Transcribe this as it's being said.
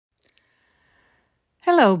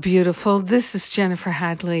Hello, beautiful. This is Jennifer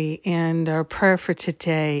Hadley, and our prayer for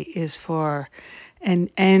today is for an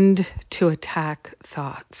end to attack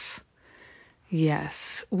thoughts.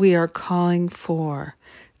 Yes, we are calling for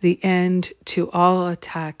the end to all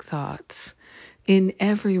attack thoughts in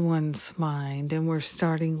everyone's mind, and we're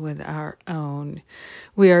starting with our own.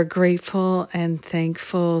 We are grateful and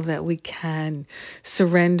thankful that we can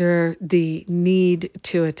surrender the need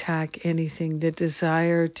to attack anything, the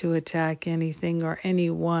desire to attack anything or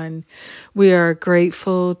anyone. We are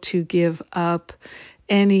grateful to give up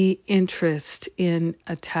any interest in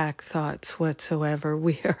attack thoughts whatsoever.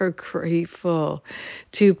 We are grateful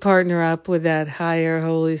to partner up with that higher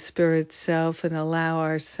Holy Spirit self and allow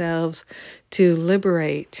ourselves to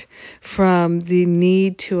liberate from the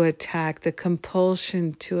need to attack, the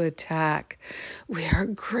compulsion to attack. We are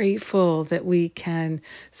grateful that we can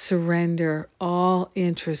surrender all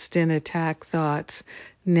interest in attack thoughts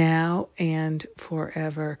now and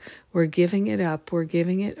forever. We're giving it up. We're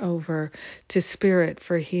giving it over to Spirit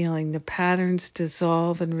for healing. The patterns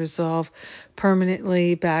dissolve and resolve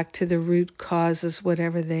permanently back to the root causes,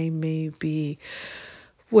 whatever they may be.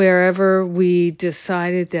 Wherever we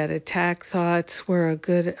decided that attack thoughts were a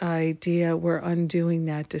good idea, we're undoing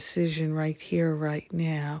that decision right here, right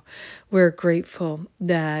now. We're grateful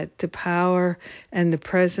that the power and the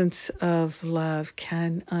presence of love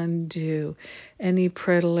can undo any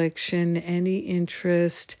predilection, any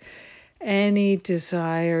interest, any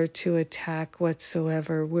desire to attack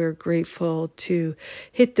whatsoever. We're grateful to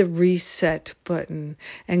hit the reset button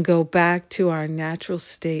and go back to our natural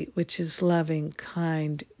state, which is loving,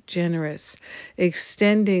 kind, generous,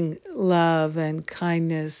 extending love and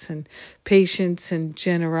kindness and patience and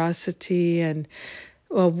generosity and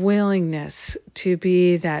a willingness to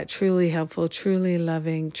be that truly helpful, truly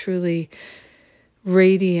loving, truly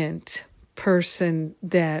radiant person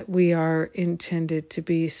that we are intended to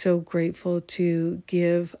be. So grateful to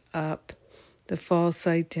give up the false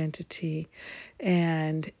identity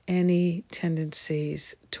and any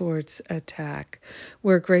tendencies towards attack.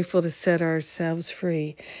 We're grateful to set ourselves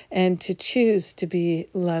free and to choose to be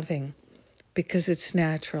loving because it's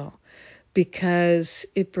natural, because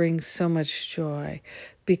it brings so much joy,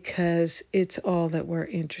 because it's all that we're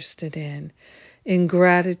interested in. In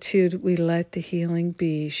gratitude, we let the healing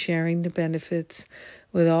be, sharing the benefits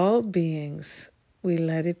with all beings. We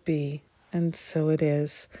let it be, and so it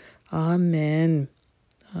is. Amen.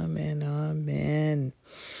 Amen. Amen.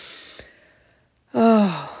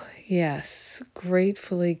 Oh, yes.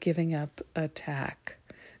 Gratefully giving up attack.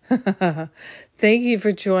 Thank you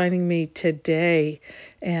for joining me today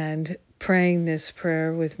and praying this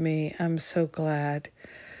prayer with me. I'm so glad.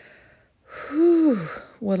 Whew,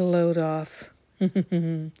 what a load off.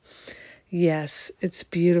 Yes, it's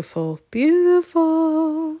beautiful.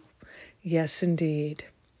 Beautiful. Yes, indeed.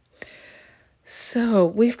 So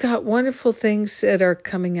we've got wonderful things that are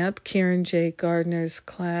coming up. Karen J. Gardner's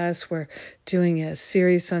class. We're doing a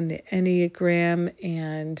series on the Enneagram,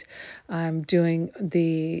 and I'm doing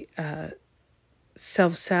the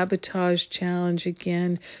self-sabotage challenge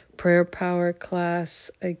again, prayer power class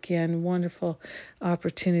again. Wonderful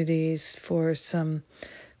opportunities for some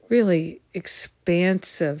really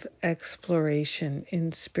expansive exploration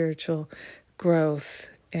in spiritual growth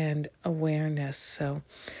and awareness. So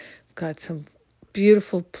I've got some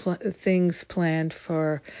beautiful things planned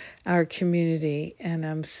for our community, and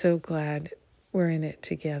I'm so glad we're in it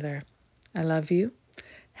together. I love you.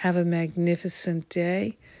 Have a magnificent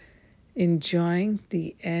day. Enjoying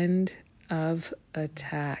the end of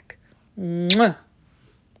attack. Mwah!